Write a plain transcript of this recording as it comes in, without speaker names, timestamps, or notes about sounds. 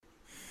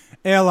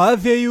Ela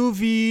veio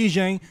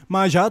virgem,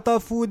 mas já tá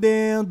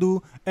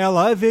fudendo.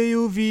 Ela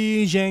veio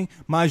virgem,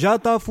 mas já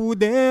tá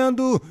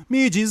fudendo.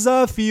 Me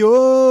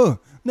desafiou,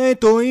 nem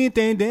tô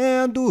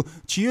entendendo.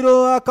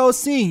 Tirou a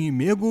calcinha e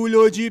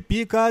mergulhou de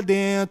pica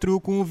dentro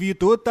com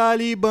VITOR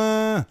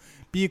Talibã.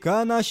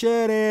 Pica na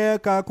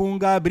xereca com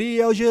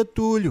Gabriel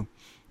Getúlio.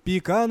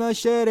 Pica na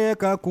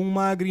xereca com o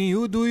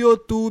magrinho do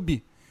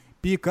YouTube.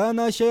 Pica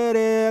na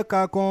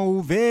xereca com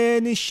o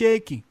VN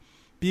Shake.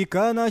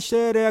 Pica na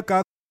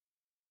xereca.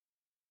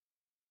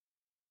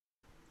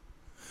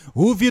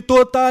 O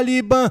VITOR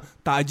Talibã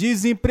tá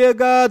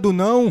desempregado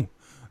não.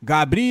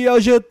 Gabriel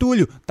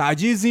Getúlio tá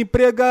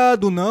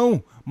desempregado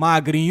não.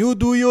 Magrinho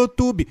do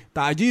YouTube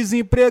tá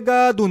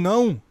desempregado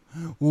não.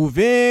 O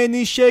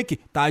VN Shake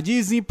tá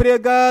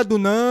desempregado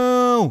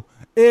não.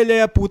 Ele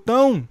é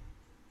putão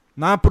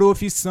na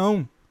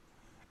profissão.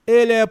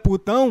 Ele é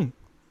putão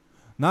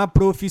na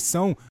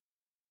profissão.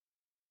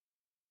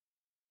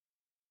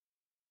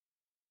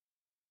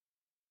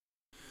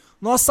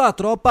 Nossa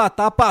tropa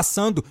tá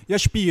passando e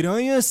as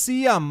piranhas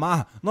se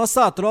amarram.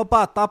 Nossa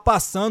tropa tá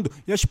passando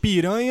e as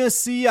piranhas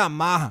se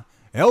amarram.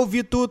 É o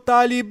VITOR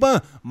Talibã,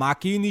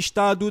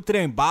 maquinista do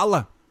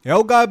trem-bala. É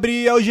o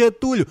Gabriel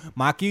Getúlio,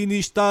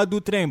 maquinista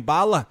do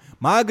trem-bala.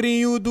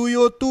 Magrinho do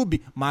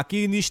YouTube,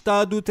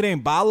 maquinista do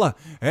trem-bala.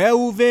 É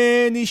o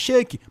VN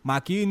Shake,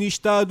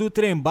 maquinista do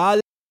trem-bala.